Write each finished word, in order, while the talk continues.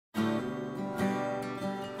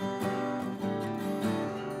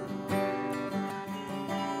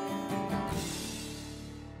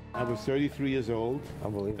was 33 years old.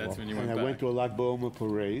 Unbelievable. That's when you And went I back. went to a Lag BaOmer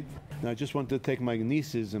parade. And I just wanted to take my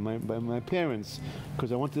nieces and my parents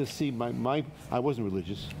because I wanted to see I wasn't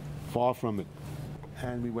religious, far from it.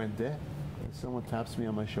 And we went there. And someone taps me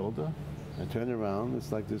on my shoulder. I turn around.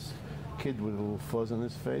 It's like this kid with a little fuzz on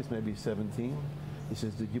his face, maybe 17. He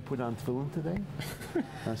says, "Did you put on tefillin today?"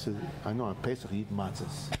 I said, "I know. On Pesach, you eat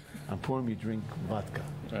matzahs. On Purim, you drink vodka."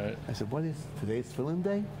 Right. I said, "What is today's tefillin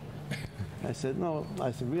day?" I said, "No."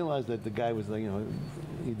 I said, realized that the guy was like,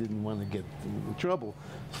 he didn't want to get in trouble.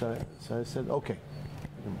 So I said, "Okay."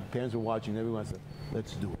 And my parents were watching. Everyone said,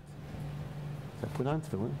 "Let's do it." So I put on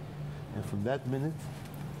tefillin, and from that minute,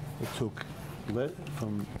 it took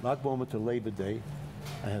from Lag BaOmer to Labor Day.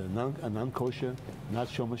 I had a non-kosher, not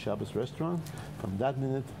Shomer Shabbos restaurant. From that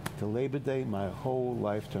minute to Labor Day, my whole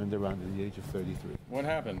life turned around at the age of 33. What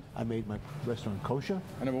happened? I made my restaurant kosher.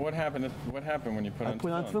 I know, but what happened? What happened when you put on? I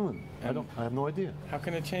put on tefillin. I have no idea. How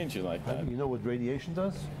can it change you like that? You know what radiation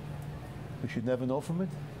does? You should never know from it.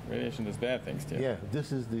 Radiation does bad things to you. Yeah,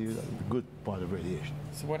 this is the good part of radiation.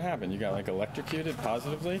 So what happened? You got like electrocuted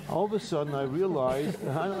positively? All of a sudden, I realized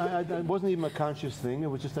it wasn't even a conscious thing. It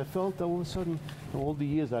was just I felt all of a sudden, all the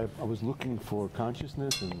years I was looking for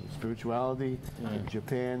consciousness and spirituality in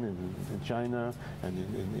Japan and in China and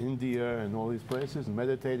in India and all these places, and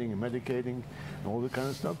meditating and medicating and all that kind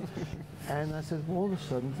of stuff. And I said, all of a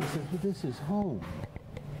sudden, I said, "But this is home."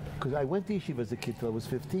 Because I went to yeshiva as a kid till I was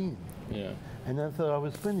 15. Yeah. And I thought I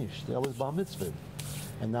was finished. I was bar mitzvah.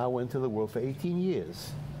 And now I went to the world for 18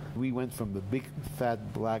 years. We went from the big,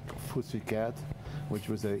 fat, black Footsie Cat, which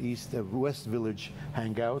was a West Village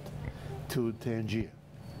hangout, to Tangier.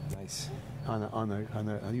 Nice. On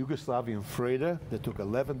a Yugoslavian freighter that took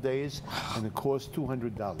 11 days, and it cost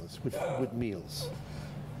 $200 with meals.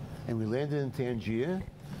 And we landed in Tangier,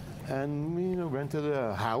 and we rented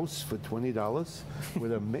a house for $20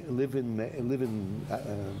 with a live-in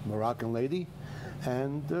Moroccan lady,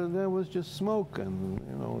 and there was just smoke, and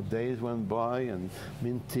days went by, and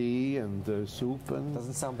mint tea and soup, and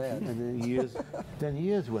Doesn't sound bad. And then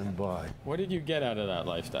years went by. What did you get out of that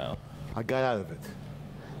lifestyle? I got out of it.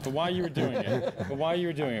 But why you were doing it? But why you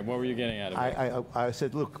were doing it? What were you getting out of it? I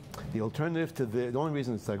said, look, the alternative to the only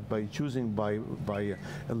reason it's like by choosing by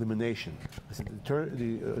elimination. I said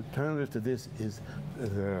the alternative to this is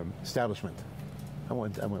establishment. I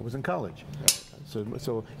was in college.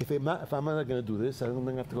 So if I'm not going to do this, I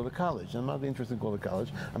don't have to go to college. I'm not interested in going to college.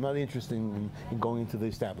 I'm not interested in going into the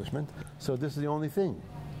establishment. So this is the only thing.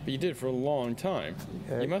 But you did for a long time.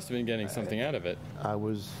 You must have been getting something out of it.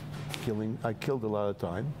 I killed a lot of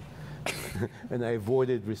time, and I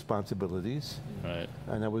avoided responsibilities. Right.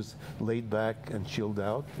 And I was laid back and chilled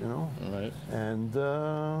out, Right. And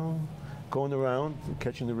going around,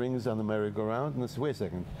 catching the rings on the merry-go-round. And I said, wait a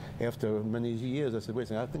second. After many years, I said, wait a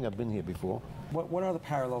second, I think I've been here before. What are the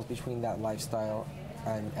parallels between that lifestyle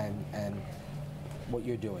and what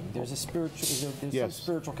you're doing? There's a spiritual, there's Yes. some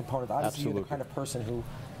spiritual component. Obviously, Absolutely. you're the kind of person who,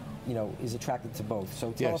 is attracted to both.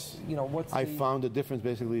 So tell us, what's I found the difference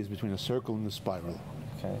basically is between a circle and a spiral.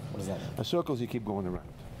 Okay, what does that mean? A circle is you keep going around,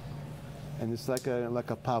 and it's like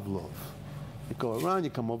a Pavlov. You go around,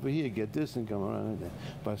 you come over here, you get this, and come around.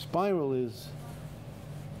 But a spiral is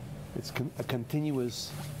a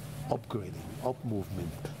continuous upgrading, up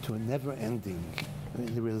movement to a never-ending.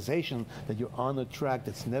 The realization that you're on a track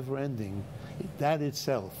that's never-ending, that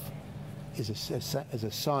itself is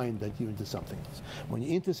a sign that you're into something else. When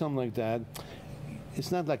you're into something like that, it's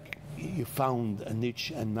not like you found a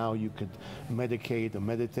niche and now you could medicate or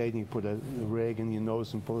meditate and you put a rag in your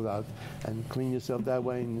nose and pull it out and clean yourself that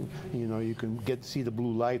way, and you can see the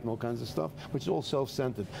blue light and all kinds of stuff, which is all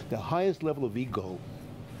self-centered. The highest level of ego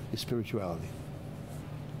is spirituality.